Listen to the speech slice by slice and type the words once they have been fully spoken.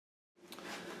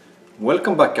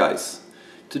Welcome back, guys.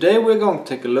 Today we're going to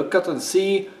take a look at and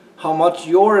see how much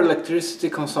your electricity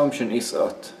consumption is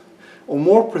at. Or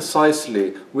more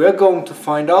precisely, we are going to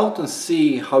find out and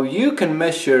see how you can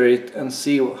measure it and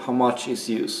see how much is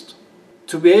used.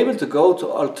 To be able to go to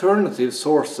alternative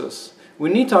sources, we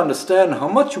need to understand how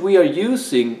much we are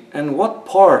using and what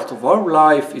part of our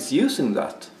life is using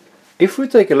that. If we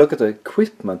take a look at the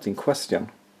equipment in question,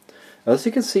 as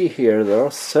you can see here, there are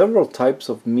several types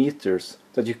of meters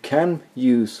that you can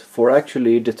use for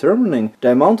actually determining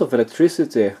the amount of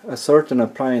electricity a certain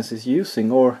appliance is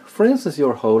using, or for instance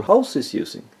your whole house is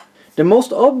using. The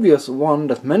most obvious one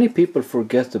that many people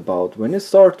forget about when you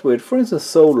start with, for instance,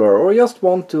 solar, or just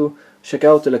want to check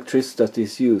out electricity that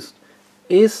is used,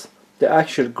 is the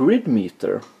actual grid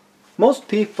meter. Most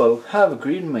people have a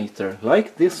grid meter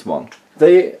like this one.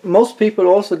 Most people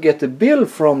also get a bill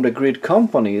from the grid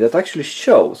company that actually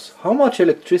shows how much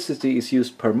electricity is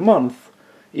used per month,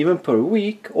 even per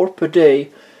week or per day,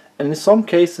 and in some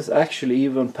cases actually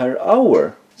even per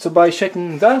hour. So by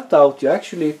checking that out, you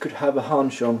actually could have a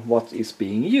hunch on what is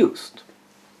being used.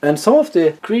 And some of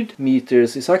the grid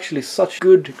meters is actually such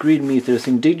good grid meters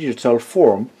in digital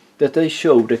form that they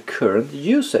show the current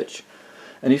usage.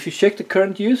 And if you check the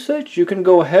current usage, you can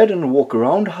go ahead and walk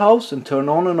around the house and turn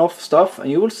on and off stuff, and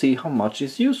you will see how much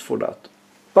is used for that.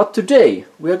 But today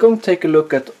we are going to take a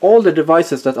look at all the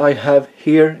devices that I have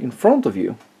here in front of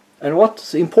you. And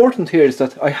what's important here is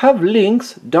that I have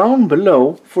links down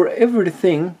below for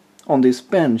everything on this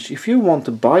bench if you want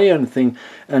to buy anything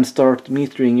and start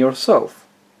metering yourself.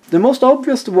 The most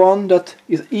obvious one that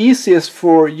is easiest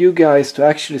for you guys to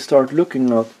actually start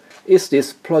looking at is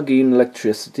this plug-in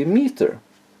electricity meter.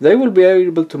 They will be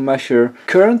able to measure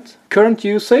current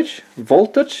usage,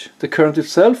 voltage, the current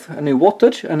itself, any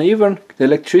wattage, and even the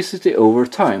electricity over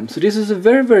time. So this is a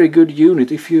very good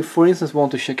unit if you, for instance,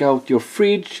 want to check out your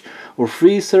fridge or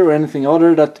freezer or anything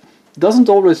other that doesn't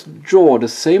always draw the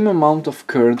same amount of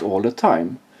current all the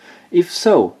time. If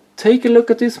so, take a look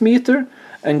at this meter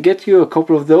and get you a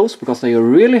couple of those, because they are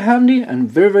really handy and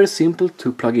very simple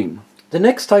to plug in. The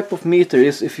next type of meter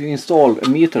is if you install a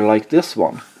meter like this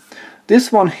one. This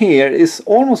one here is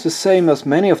almost the same as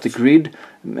many of the grid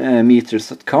meters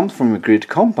that come from a grid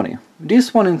company.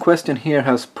 This one in question here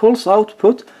has pulse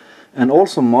output and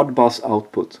also Modbus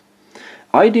output.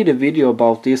 I did a video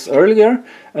about this earlier,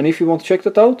 and if you want to check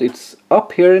that out, it's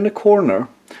up here in the corner,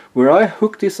 where I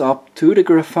hooked this up to the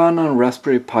Grafana and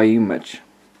Raspberry Pi image.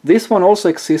 This one also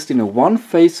exists in a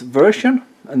one-phase version,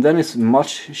 and then it's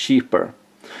much cheaper.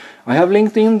 I have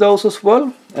linked in those as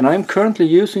well, and I'm currently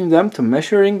using them to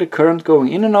measuring the current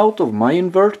going in and out of my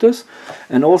inverters,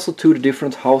 and also to the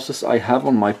different houses I have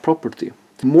on my property.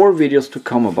 More videos to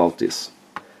come about this.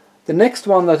 The next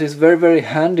one that is very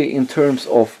handy in terms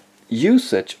of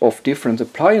usage of different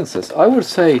appliances, I would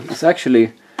say, is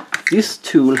actually this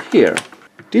tool here.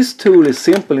 This tool is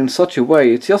simple in such a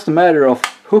way, it's just a matter of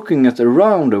hooking it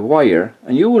around a wire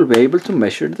and you will be able to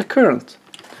measure the current.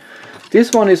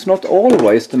 This one is not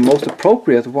always the most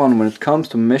appropriate one when it comes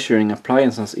to measuring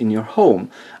appliances in your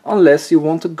home, unless you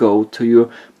want to go to your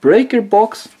breaker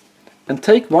box and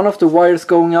take one of the wires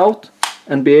going out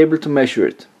and be able to measure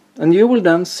it. And you will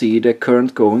then see the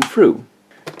current going through.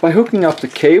 By hooking up the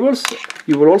cables,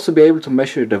 you will also be able to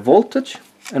measure the voltage,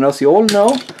 and as you all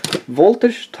know,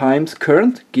 voltage times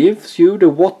current gives you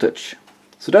the wattage.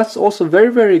 So that's also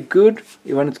very good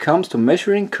when it comes to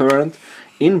measuring current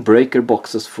in breaker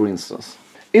boxes, for instance.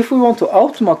 If we want to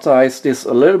automatize this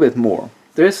a little bit more,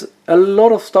 there's a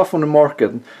lot of stuff on the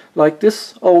market, like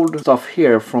this old stuff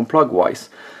here from Plugwise.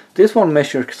 This one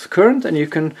measures current and you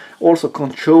can also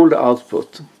control the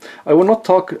output. I will not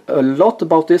talk a lot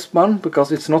about this one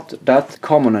because it's not that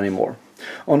common anymore.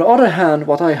 On the other hand,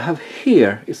 what I have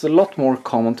here is a lot more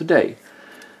common today.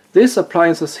 This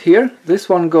appliances here, this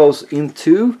one goes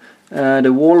into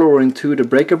the wall or into the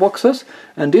breaker boxes,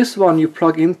 and this one you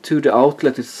plug into the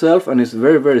outlet itself and is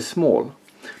very small.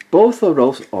 Both of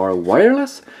those are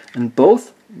wireless and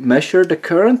both measure the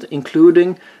current,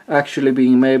 including actually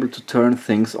being able to turn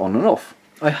things on and off.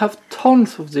 I have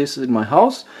tons of this in my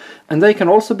house, and they can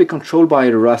also be controlled by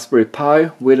the Raspberry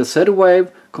Pi with a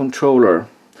Zwave controller.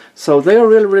 So they are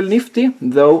really nifty,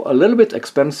 though a little bit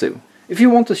expensive. If you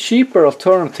want a cheaper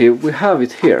alternative, we have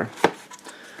it here.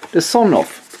 The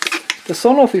Sonoff. The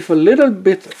Sonoff is a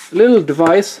little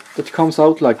device that comes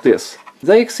out like this.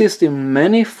 They exist in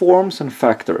many forms and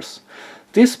factors.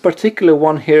 This particular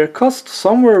one here costs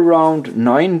somewhere around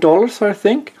 $9, I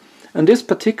think, and this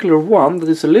particular one that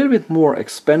is a little bit more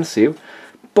expensive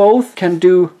both can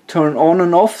do turn on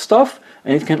and off stuff,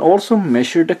 and it can also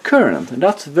measure the current, and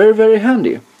that's very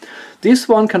handy. This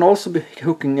one can also be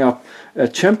hooking up a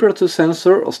temperature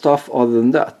sensor or stuff other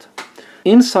than that.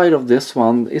 Inside of this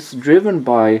one it's driven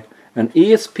by an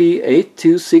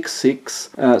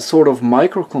ESP8266 sort of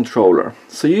microcontroller,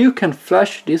 so you can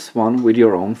flash this one with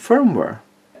your own firmware.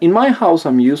 In my house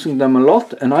I'm using them a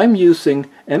lot, and I'm using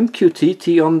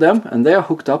MQTT on them, and they are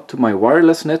hooked up to my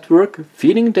wireless network,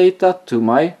 feeding data to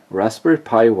my Raspberry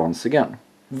Pi once again.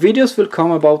 Videos will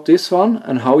come about this one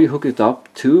and how you hook it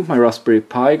up to my Raspberry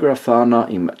Pi Grafana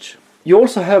image. You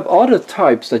also have other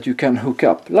types that you can hook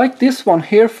up, like this one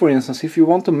here for instance, if you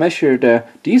want to measure the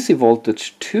DC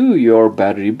voltage to your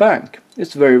battery bank.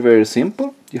 It's very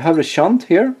simple. You have the shunt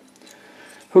here.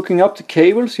 Hooking up the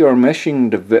cables, you are measuring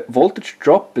the voltage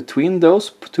drop between those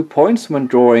 2 points when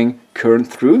drawing current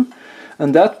through,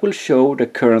 and that will show the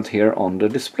current here on the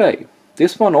display.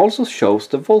 This one also shows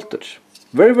the voltage.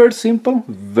 Very simple,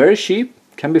 very cheap,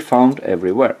 can be found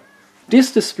everywhere.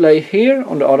 This display here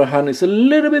on the other hand is a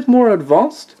little bit more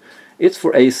advanced. It's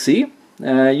for AC.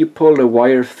 You pull the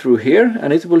wire through here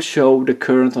and it will show the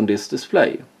current on this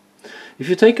display. If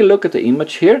you take a look at the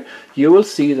image here, you will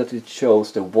see that it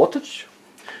shows the wattage.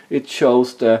 It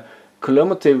shows the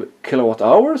cumulative kilowatt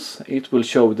hours, it will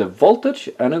show the voltage,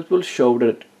 and it will show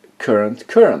the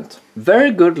current.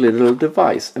 Very good little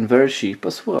device and very cheap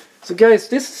as well. So guys,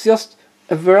 this is just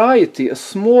a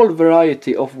small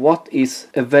variety of what is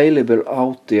available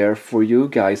out there for you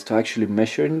guys to actually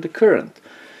measure in the current.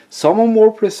 Some are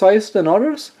more precise than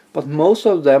others, but most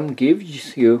of them give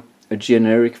you a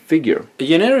generic figure. A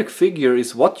generic figure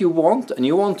is what you want, and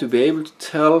you want to be able to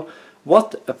tell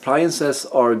what appliances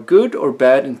are good or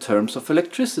bad in terms of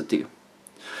electricity.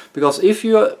 Because if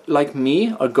you, like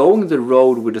me, are going the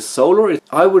road with the solar,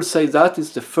 I would say that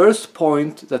is the first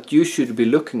point that you should be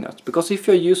looking at. Because if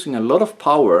you're using a lot of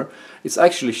power, it's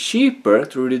actually cheaper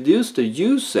to reduce the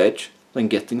usage than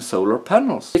getting solar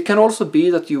panels. It can also be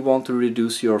that you want to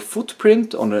reduce your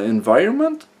footprint on the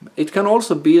environment. It can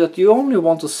also be that you only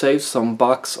want to save some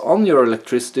bucks on your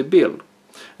electricity bill.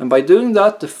 And by doing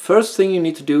that, the first thing you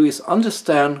need to do is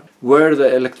understand where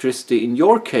the electricity in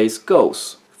your case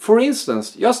goes. For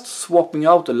instance, just swapping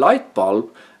out a light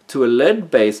bulb to a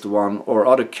LED-based one or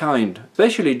other kind,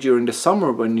 especially during the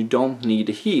summer when you don't need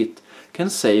the heat,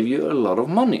 can save you a lot of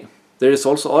money. There is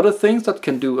also other things that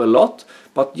can do a lot,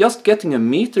 but just getting a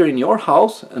meter in your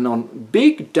house and on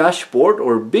big dashboard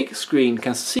or big screen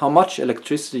can see how much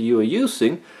electricity you are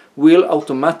using will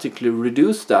automatically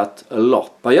reduce that a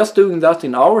lot. By just doing that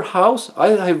in our house,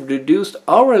 I have reduced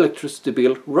our electricity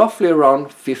bill roughly around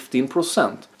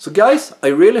 15%. So guys, I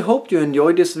really hope you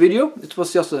enjoyed this video. It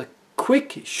was just a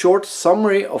quick short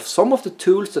summary of some of the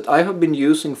tools that I have been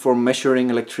using for measuring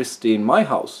electricity in my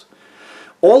house.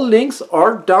 All links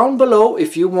are down below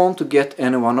if you want to get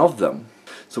any one of them.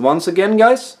 So once again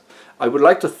guys, I would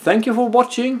like to thank you for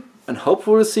watching, and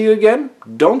hopefully see you again.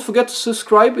 Don't forget to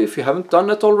subscribe if you haven't done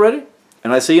that already.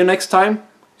 And I see you next time.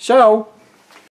 Ciao!